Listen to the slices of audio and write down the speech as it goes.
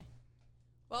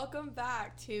Welcome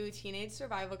back to Teenage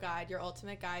Survival Guide, your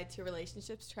ultimate guide to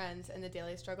relationships, trends, and the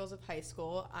daily struggles of high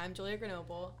school. I'm Julia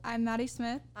Grenoble. I'm Maddie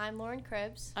Smith. I'm Lauren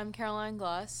Cribbs. I'm Caroline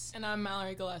Gloss. And I'm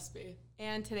Mallory Gillespie.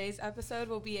 And today's episode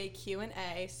will be a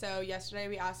Q&A. So yesterday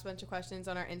we asked a bunch of questions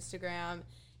on our Instagram,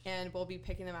 and we'll be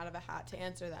picking them out of a hat to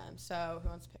answer them. So who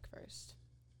wants to pick first?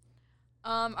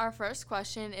 Our first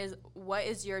question is, what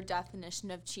is your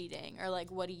definition of cheating? Or, like,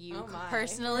 what do you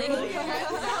personally,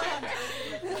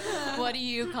 what do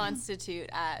you constitute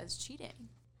as cheating?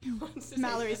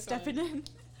 Mallory, stepping in.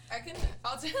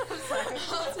 I'll take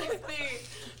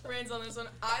the reins on this one.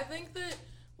 I think that,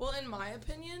 well, in my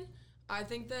opinion, I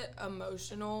think that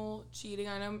emotional cheating,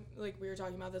 I know, like, we were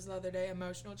talking about this the other day,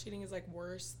 emotional cheating is, like,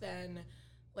 worse than,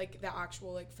 like, the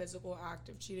actual, like, physical act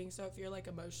of cheating. So if you're, like,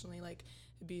 emotionally, like,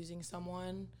 abusing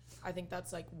someone, I think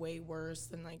that's, like, way worse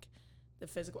than, like, the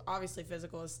physical. Obviously,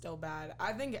 physical is still bad.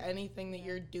 I think anything that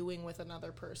you're doing with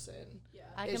another person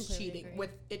is cheating. Agree.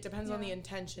 It depends on the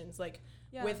intentions. Like,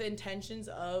 with intentions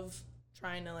of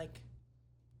trying to, like,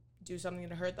 do something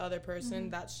to hurt the other person,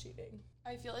 that's cheating.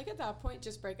 I feel like at that point,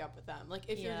 just break up with them. Like,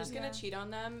 if you're just going to cheat on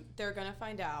them, they're going to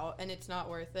find out, and it's not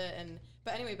worth it.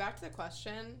 But anyway, back to the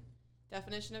question,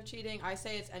 definition of cheating. I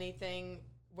say it's anything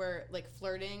where, like,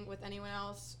 flirting with anyone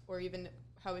else, or even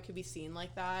how it could be seen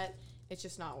like that, it's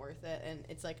just not worth it, and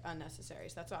it's, like, unnecessary.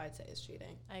 So that's what I'd say is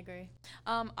cheating. I agree.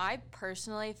 I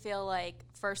personally feel like,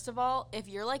 first of all, if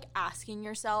you're, like, asking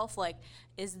yourself, like,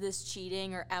 is this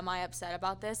cheating, or am I upset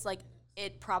about this, like,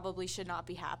 it probably should not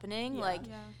be happening.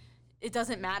 It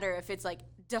doesn't matter if it's, like,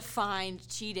 defined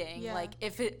cheating. Like,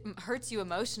 if it hurts you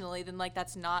emotionally, then, like,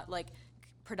 that's not, like,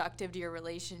 productive to your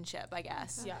relationship, I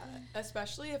guess. Yeah,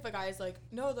 especially if a guy's like,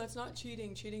 no, that's not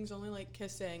cheating. Cheating's only, like,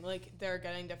 kissing. Like, they're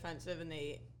getting defensive, and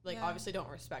they, like, obviously don't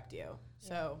respect you.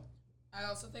 So I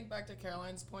also think back to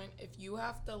Caroline's point, if you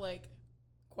have to, like,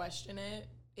 question it,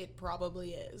 it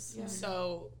probably is.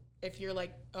 So if you're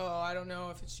like, oh, I don't know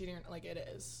if it's cheating, like, it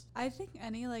is. I think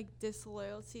any, like,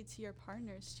 disloyalty to your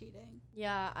partner is cheating.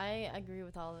 Yeah, I agree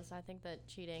with all this. I think that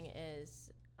cheating is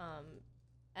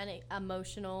any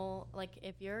emotional, like,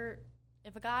 if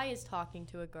a guy is talking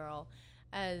to a girl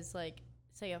as, like,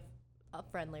 say a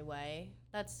friendly way,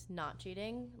 that's not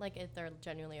cheating, like, if they're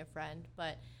genuinely a friend.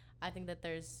 But I think that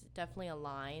there's definitely a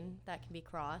line that can be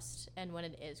crossed, and when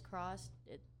it is crossed,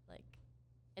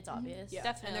 it's obvious. Yeah,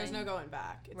 Definitely. and there's no going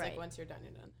back. It's like, once you're done,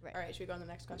 you're done. Right. All right, should we go on to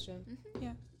the next question?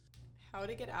 Yeah. How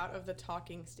to get out of the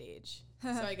talking stage. So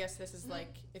I guess this is,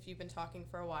 like, if you've been talking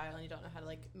for a while and you don't know how to,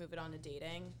 like, move it on to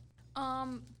dating.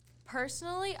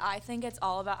 Personally, I think it's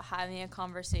all about having a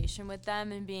conversation with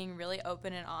them and being really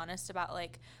open and honest about,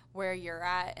 like, where you're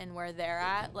at and where they're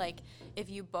at. Like, if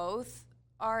you both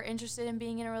are interested in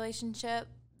being in a relationship,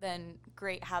 then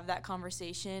great, have that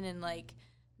conversation and, like,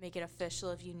 make it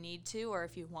official if you need to or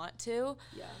if you want to.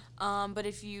 But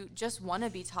if you just want to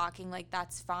be talking, like,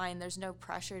 that's fine. There's no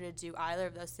pressure to do either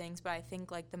of those things. But I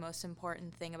think, like, the most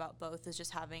important thing about both is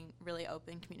just having really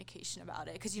open communication about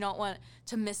it, because you don't want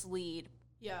to mislead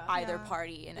either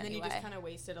party in any way. And then you just kind of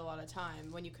wasted a lot of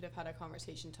time when you could have had a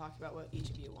conversation talking about what each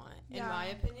of you want. In my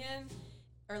opinion,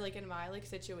 or, like, in my, like,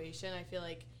 situation, I feel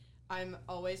like I'm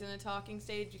always in a talking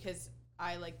stage because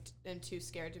I, like, am too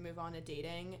scared to move on to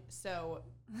dating. So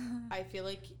I feel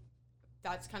like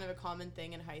that's kind of a common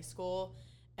thing in high school,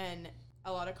 and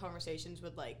a lot of conversations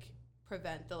would, like,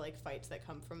 prevent the, like, fights that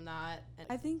come from that. And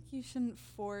I think you shouldn't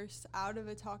force out of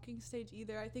a talking stage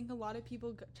either. I think a lot of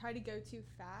people try to go too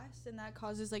fast, and that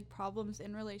causes, like, problems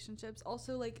in relationships.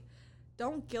 Also, like,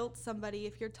 don't guilt somebody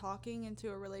if you're talking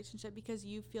into a relationship because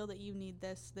you feel that you need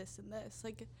this, this, and this.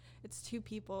 Like, it's two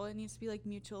people. It needs to be, like,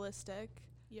 mutualistic.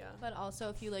 Yeah. But also,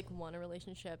 if you, like, want a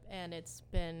relationship and it's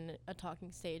been a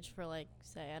talking stage for, like,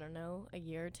 say, I don't know, a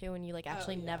year or two, and you, like,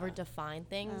 actually never define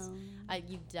things,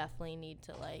 you definitely need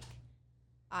to, like,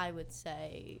 I would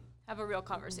say, have a real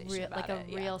conversation about like, a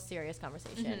real serious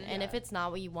conversation. And if it's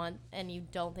not what you want and you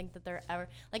don't think that they're ever,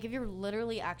 like, if you're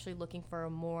literally actually looking for a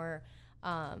more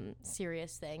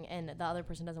serious thing and the other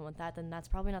person doesn't want that, then that's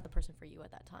probably not the person for you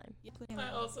at that time.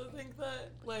 I also think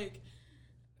that, like,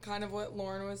 kind of what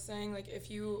Lauren was saying, like, if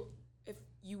you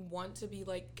want to be,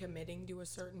 like, committing to a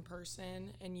certain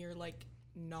person and you're, like,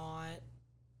 not,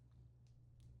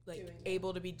 like,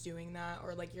 able to be doing that,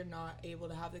 or, like, you're not able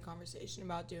to have the conversation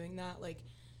about doing that, like,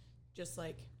 just,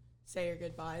 like, say your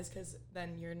goodbyes, because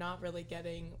then you're not really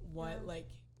getting what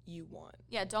like, you want.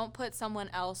 Yeah, don't put someone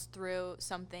else through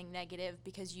something negative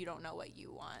because you don't know what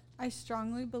you want. I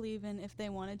strongly believe in if they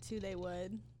wanted to, they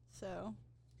would. So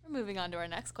we're moving on to our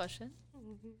next question.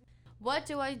 What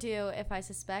do I do if I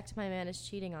suspect my man is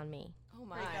cheating on me? Oh Oh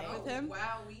my. break up with him.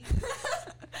 Wow.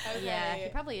 Okay. Yeah, he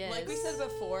probably is. Like we said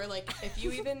before, like if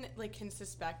you even like can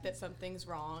suspect that something's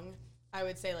wrong, I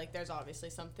would say like there's obviously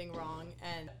something wrong.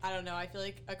 And I don't know, I feel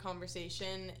like a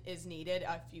conversation is needed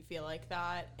if you feel like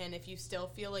that. And if you still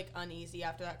feel like uneasy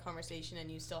after that conversation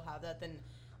and you still have that, then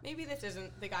maybe this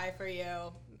isn't the guy for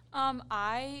you.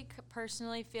 I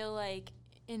personally feel like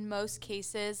in most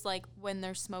cases, like when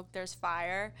there's smoke, there's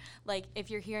fire. Like if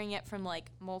you're hearing it from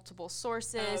like multiple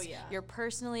sources, you're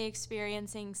personally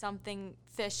experiencing something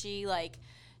fishy, like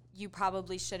you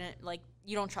probably shouldn't, like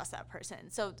you don't trust that person.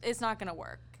 So it's not gonna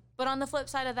work. But on the flip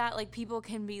side of that, like people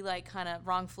can be like kind of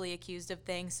wrongfully accused of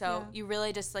things. So you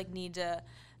really just like need to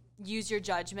use your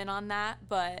judgment on that.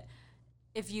 But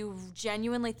if you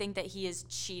genuinely think that he is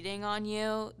cheating on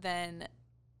you, then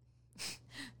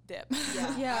dip.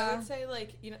 Yeah. I would say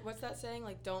like, you know, what's that saying?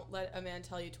 Like, don't let a man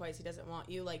tell you twice he doesn't want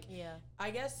you. Like,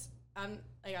 I guess I'm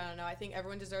like, I don't know. I think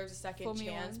everyone deserves a second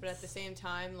chance, but at the same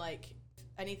time, like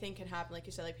anything can happen. Like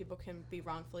you said, like people can be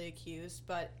wrongfully accused,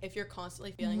 but if you're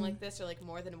constantly feeling like this or like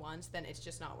more than once, then it's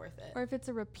just not worth it. Or if it's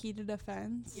a repeated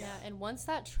offense. Yeah, and once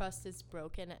that trust is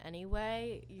broken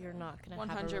anyway, you're not going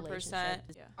to have a relationship.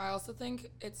 Yeah. I also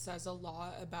think it says a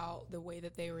lot about the way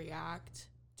that they react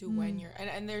to when you're,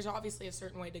 and there's obviously a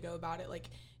certain way to go about it. Like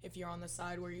if you're on the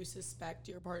side where you suspect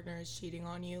your partner is cheating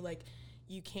on you, like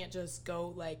you can't just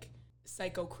go like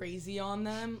psycho crazy on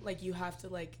them. Like you have to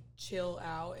like chill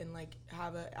out and like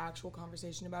have an actual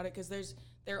conversation about it, because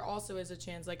there also is a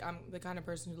chance, like I'm the kind of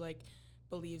person who like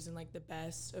believes in like the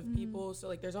best of people, so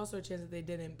like there's also a chance that they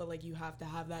didn't, but like you have to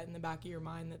have that in the back of your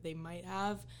mind that they might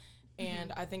have.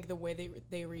 And I think the way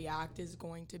they react is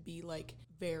going to be like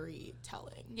very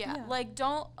telling. Yeah, like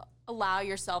don't allow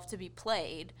yourself to be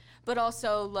played, but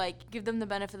also like give them the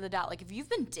benefit of the doubt. Like if you've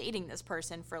been dating this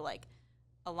person for like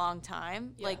a long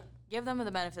time, like give them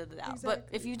the benefit of the doubt. But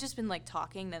if you've just been like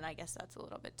talking, then I guess that's a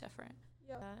little bit different.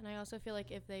 Yeah, and I also feel like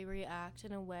if they react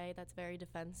in a way that's very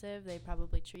defensive, they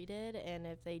probably cheated. And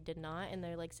if they did not, and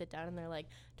they're like sit down and they're like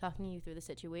talking you through the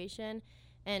situation,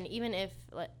 and even if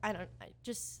like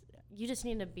you just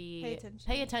need to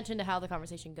pay attention to how the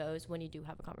conversation goes when you do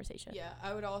have a conversation. Yeah,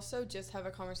 I would also just have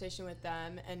a conversation with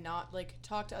them and not like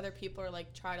talk to other people or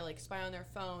like try to like spy on their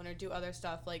phone or do other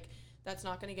stuff. Like that's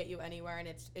not going to get you anywhere, and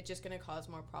it's just going to cause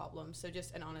more problems. So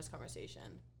just an honest conversation.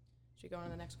 Should we go on to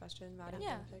the next question, Maddie?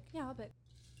 Yeah, I'll pick.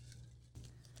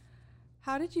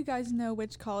 How did you guys know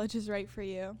which college is right for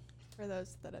you? For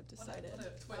those that have decided.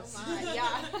 Oh my,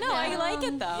 yeah. No, I like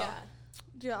it though.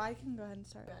 Yeah, I can go ahead and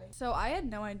start. So I had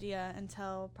no idea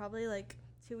until probably like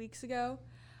 2 weeks ago.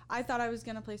 I thought I was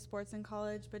going to play sports in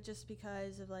college, but just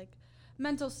because of like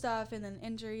mental stuff and then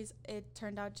injuries, it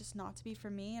turned out just not to be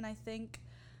for me. And I think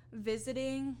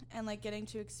visiting and like getting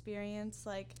to experience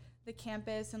like the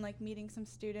campus and like meeting some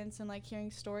students and like hearing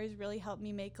stories really helped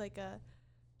me make like a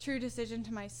true decision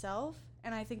to myself.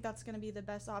 And I think that's going to be the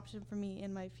best option for me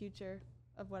in my future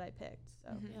of what I picked.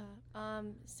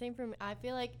 So Same for me. I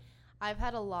feel like I've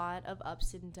had a lot of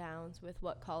ups and downs with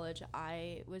what college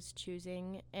I was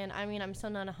choosing. And I mean, I'm still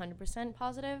not 100%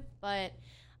 positive, but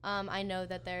I know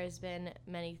that there's been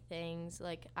many things.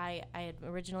 Like I had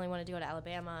originally wanted to go to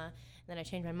Alabama, and then I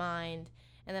changed my mind.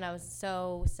 And then I was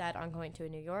so set on going to a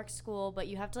New York school, but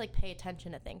you have to like pay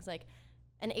attention to things. Like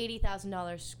an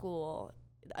 $80,000 school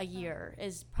a year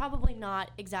is probably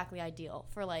not exactly ideal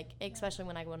for like, especially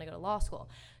when I want to go to law school.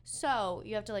 So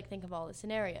you have to like think of all the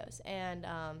scenarios. And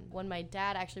when my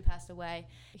dad actually passed away,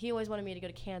 he always wanted me to go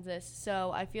to Kansas.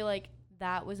 So I feel like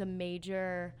that was a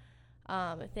major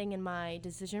thing in my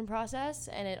decision process,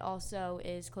 and it also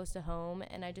is close to home.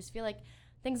 And I just feel like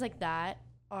things like that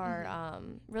are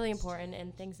really important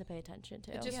and things to pay attention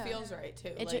to. It just feels right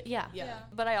too.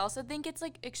 But I also think it's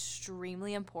like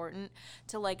extremely important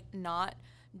to like not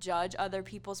judge other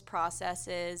people's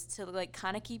processes, to like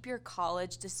kind of keep your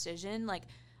college decision like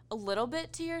a little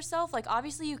bit to yourself. Like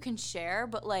obviously you can share,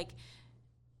 but like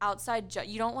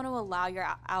you don't want to allow your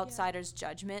outsider's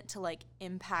judgment to like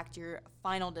impact your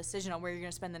final decision on where you're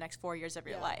going to spend the next 4 years of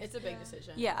your life. It's a big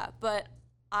decision. Yeah, but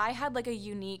I had like a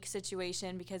unique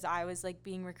situation because I was like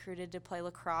being recruited to play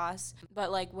lacrosse.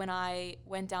 But like when I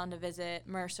went down to visit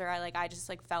Mercer, I just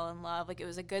like fell in love. Like it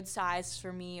was a good size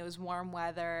for me. It was warm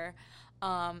weather.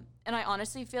 And I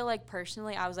honestly feel like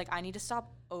personally, I was like, I need to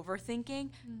stop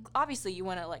overthinking. Obviously you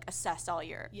want to like assess all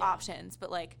your options,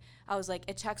 but like I was like,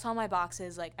 it checks all my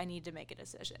boxes. Like I need to make a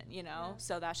decision, you know? Yeah.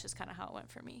 So that's just kind of how it went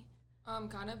for me.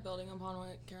 Kind of building upon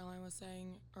what Caroline was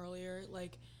saying earlier,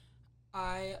 like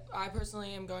I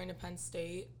personally am going to Penn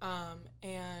State,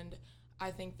 and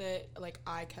I think that like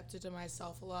I kept it to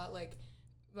myself a lot. Like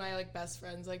my like best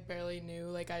friends like barely knew.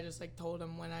 Like I just like told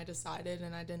them when I decided,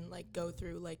 and I didn't like go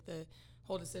through like the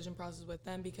whole decision process with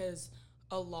them, because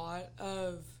a lot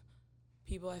of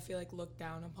people I feel like look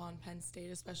down upon Penn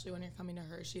State, especially when you're coming to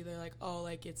Hershey. They're like, oh,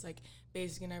 like it's like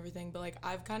basic and everything, but like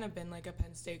I've kind of been like a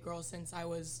Penn State girl since I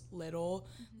was little.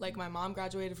 Like my mom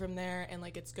graduated from there, and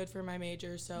like it's good for my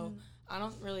major, so I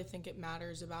don't really think it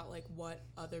matters about like what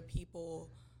other people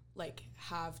like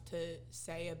have to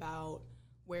say about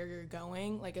where you're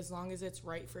going. Like as long as it's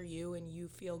right for you and you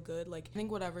feel good, like I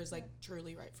think whatever's like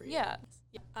truly right for you. Yeah.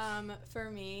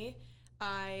 For me,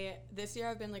 this year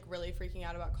I've been like really freaking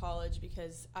out about college,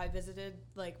 because I visited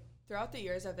like throughout the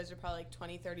years I've visited probably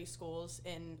like 20-30 schools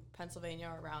in Pennsylvania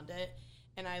or around it,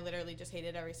 and I literally just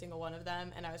hated every single one of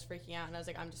them, and I was freaking out, and I was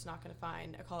like, I'm just not going to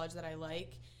find a college that I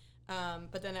like.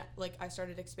 But then like I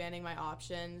started expanding my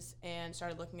options and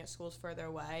started looking at schools further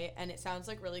away, and it sounds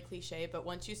like really cliche, but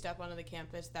once you step onto the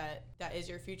campus that is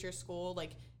your future school,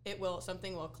 like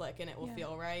something will click and it will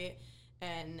feel right.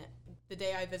 And the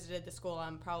day I visited the school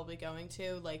I'm probably going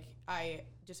to, like, I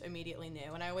just immediately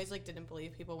knew. And I always, like, didn't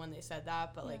believe people when they said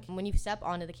that, but, like... When you step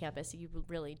onto the campus, you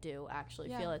really do actually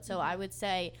feel it. So I would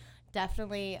say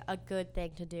definitely a good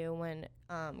thing to do when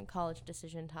college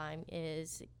decision time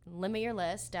is limit your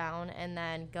list down and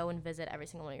then go and visit every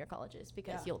single one of your colleges,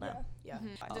 because you'll know. Yeah.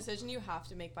 A decision you have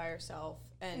to make by yourself.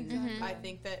 And I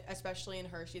think that, especially in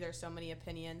Hershey, there's so many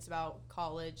opinions about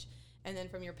college, and then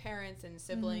from your parents and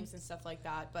siblings and stuff like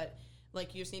that, but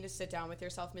like you just need to sit down with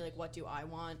yourself and be like, what do I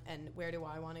want and where do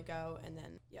I want to go? And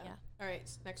then all right,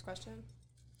 next question.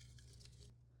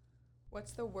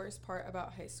 What's the worst part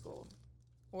about high school,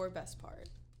 or best part?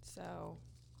 So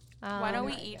why don't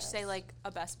we each say like a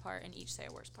best part and each say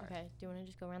a worst part? Okay, do you want to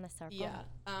just go around the circle?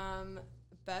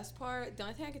 Best part, the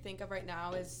only thing I could think of right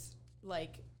now is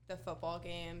like the football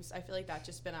games. I feel like that's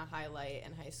just been a highlight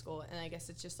in high school, and I guess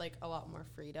it's just like a lot more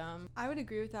freedom. I would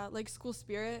agree with that, like school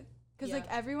spirit, because like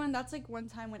everyone, that's like one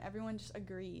time when everyone just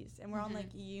agrees and we're on like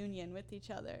union with each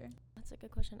other. That's a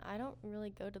good question. I don't really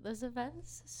go to those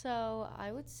events, so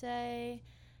I would say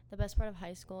the best part of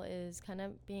high school is kind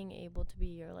of being able to be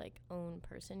your like own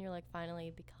person. You're like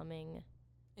finally becoming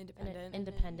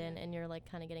independent, and you're like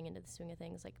kind of getting into the swing of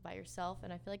things like by yourself,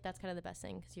 and I feel like that's kind of the best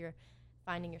thing, because you're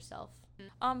finding yourself.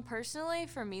 Personally,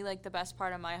 for me, like the best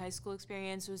part of my high school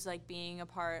experience was like being a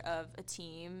part of a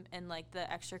team and like the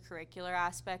extracurricular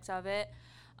aspects of it.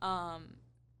 That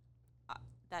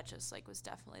just like was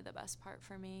definitely the best part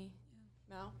for me.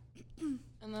 Mel?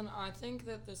 And then I think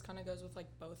that this kind of goes with like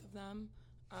both of them.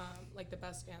 Like the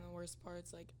best and the worst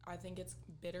parts. Like I think it's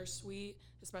bittersweet,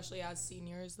 especially as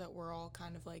seniors, that we're all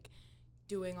kind of like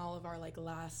doing all of our like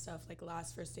last stuff, like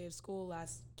last first day of school,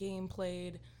 last game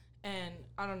played. And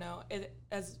I don't know, it,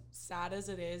 as sad as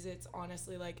it is, it's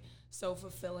honestly like so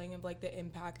fulfilling of like the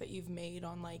impact that you've made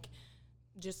on like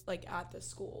just like at the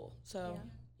school. So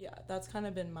yeah, that's kind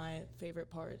of been my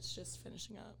favorite parts, just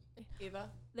finishing up.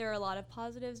 Eva? There are a lot of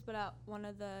positives, but one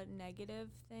of the negative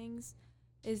things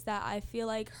is that I feel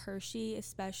like Hershey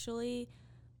especially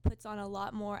puts on a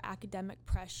lot more academic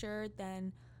pressure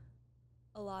than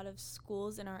a lot of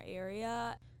schools in our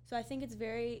area. So I think it's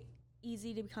very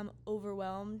easy to become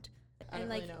overwhelmed, and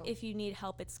like really if you need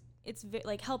help,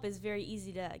 like help is very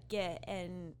easy to get,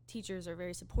 and teachers are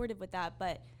very supportive with that.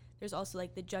 But there's also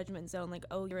like the judgment zone, like,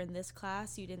 oh, you're in this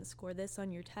class, you didn't score this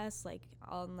on your test, like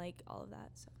all of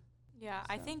that. So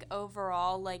I think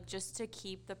overall, like just to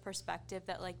keep the perspective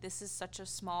that like this is such a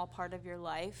small part of your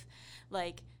life,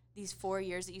 like these 4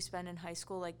 years that you spend in high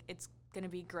school, like it's gonna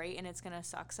be great and it's gonna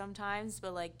suck sometimes,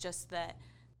 but like just that,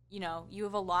 you know, you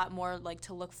have a lot more like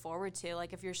to look forward to.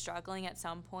 Like if you're struggling at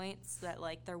some points, that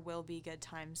like there will be good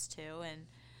times too, and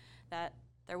that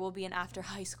there will be an after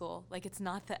high school. Like it's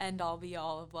not the end all be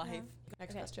all of life.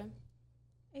 Next question.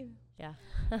 Yeah.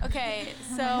 Okay,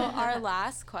 so our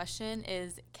last question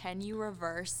is, can you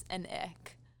reverse an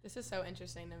ick? This is so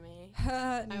interesting to me.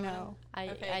 No.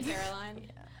 Caroline?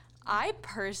 I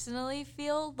personally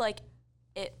feel like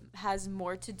it has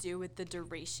more to do with the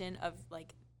duration of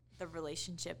like the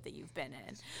relationship that you've been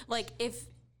in. Like if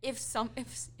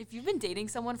you've been dating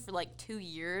someone for like 2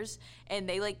 years and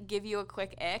they like give you a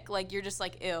quick ick, like you're just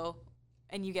like ew,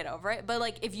 and you get over it. But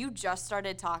like if you just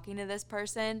started talking to this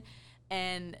person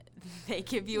and they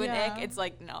give you an ick, it's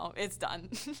like no, it's done.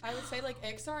 I would say like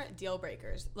icks aren't deal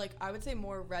breakers. Like I would say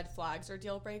more red flags are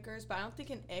deal breakers, but I don't think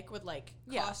an ick would like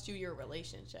cost you your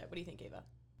relationship. What do you think, Ava?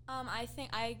 I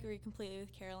think I agree completely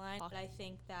with Caroline. But I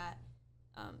think that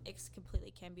icks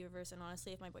completely can be reversed. And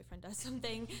honestly, if my boyfriend does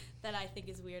something that I think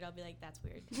is weird, I'll be like, that's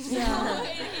weird. Yeah.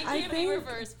 It I can't be think-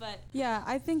 reversed, but Yeah,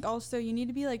 I think also you need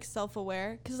to be like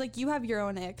self-aware because like you have your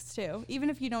own icks too, even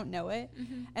if you don't know it.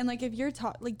 And like if you're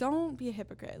like don't be a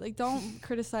hypocrite. Like don't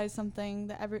criticize something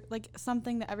that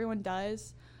something that everyone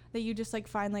does that you just like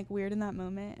find like weird in that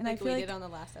moment. And Like I feel we like did on the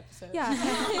last episode. yeah,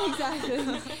 exactly.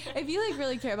 If you like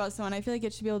really care about someone, I feel like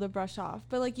it should be able to brush off.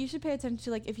 But like you should pay attention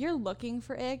to like if you're looking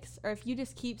for icks or if you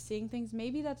just keep seeing things,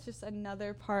 maybe that's just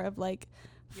another part of like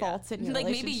faults in your Like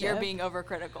maybe you're relationship. being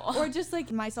overcritical. Or just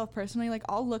like myself personally, like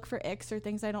I'll look for icks or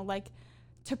things I don't like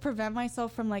to prevent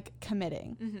myself from like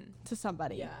committing to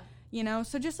somebody. Yeah. You know,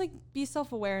 so just like be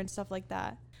self-aware and stuff like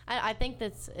that. I think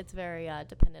it's very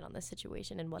dependent on the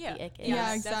situation and what Yeah. the ick is. Yeah,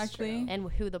 that's exactly. true. And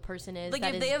who the person is like that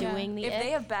if is they have doing the if ick. they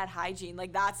have bad hygiene,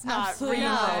 like that's not Absolutely real.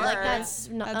 no, not. like that's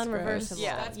not That's gross. unreversible.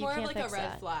 Yeah. That's You more of can't like a fix red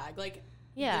that. flag. Like,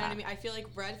 Yeah. you know what I mean? I feel like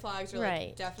red flags are like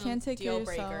Right. definitely Can't take care deal of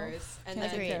yourself. breakers. And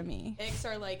Can't then take care of me. icks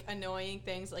are like annoying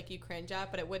things like you cringe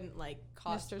at, but it wouldn't like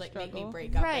cost Mr. like make me Struggle.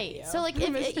 break up Right. with you. So like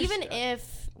Mr. if, even Struggle.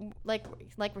 if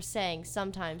like we're saying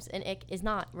sometimes an ick is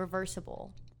not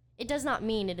reversible, it does not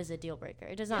mean it is a deal breaker.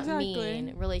 It does not Exactly.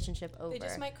 mean relationship over. they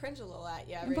just might cringe a little at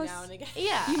you every plus- now and again.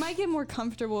 yeah. You might get more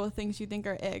comfortable with things you think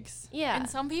are icks. yeah. And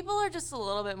some people are just a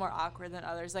little bit more awkward than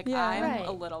others. Like Yeah. I'm Right.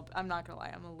 a little. I'm not gonna lie.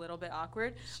 I'm a little bit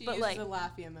awkward. She but uses like a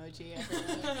laughy emoji.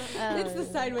 It's the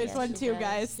sideways yes, one she too, does.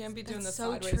 guys. Can't be doing That's the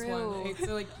so sideways true. one. It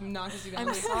like knocks you down. I'm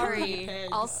like sorry. pegs.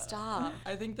 I'll stop.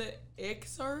 I think that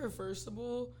icks are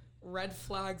reversible. Red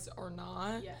flags are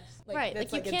not. Yes. Right.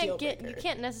 that's Like you a deal can't you breaker.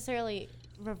 can't necessarily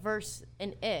reverse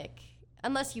an ick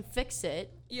unless you fix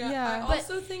it. Yeah. Yeah. I But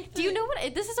also think. That Do you know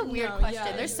what this is a weird No, question.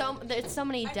 yeah, There's so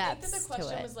many I depths think that the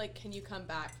question to it. was like, can you come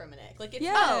back from an ick? Like it's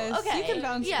Yes, Oh, okay. you can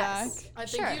bounce Yes. back. I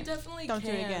think Sure. you definitely Don't do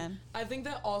can. it again. I think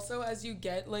that also as you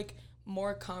get like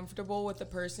more comfortable with the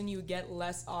person, you get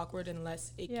less awkward and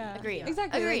less icky. Yeah. Agreed.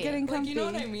 Exactly. Agreed. Like getting Like comfy. you know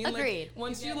what I mean? Agreed. Like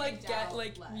once You you, get like egged get out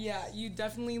like less. yeah, you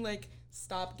definitely like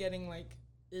stop getting like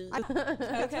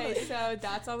Okay, so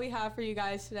that's all we have for you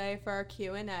guys today for our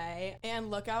Q&A.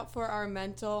 And look out for our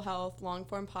mental health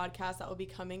long-form podcast that will be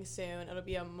coming soon. It'll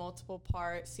be a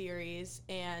multiple-part series.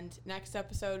 And next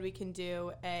episode, we can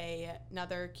do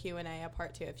another Q&A, a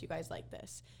part 2, if you guys like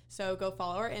this. So go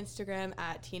follow our Instagram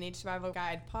at Teenage Survival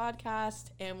Guide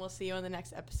Podcast, and we'll see you on the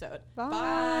next episode. Bye.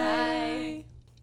 Bye.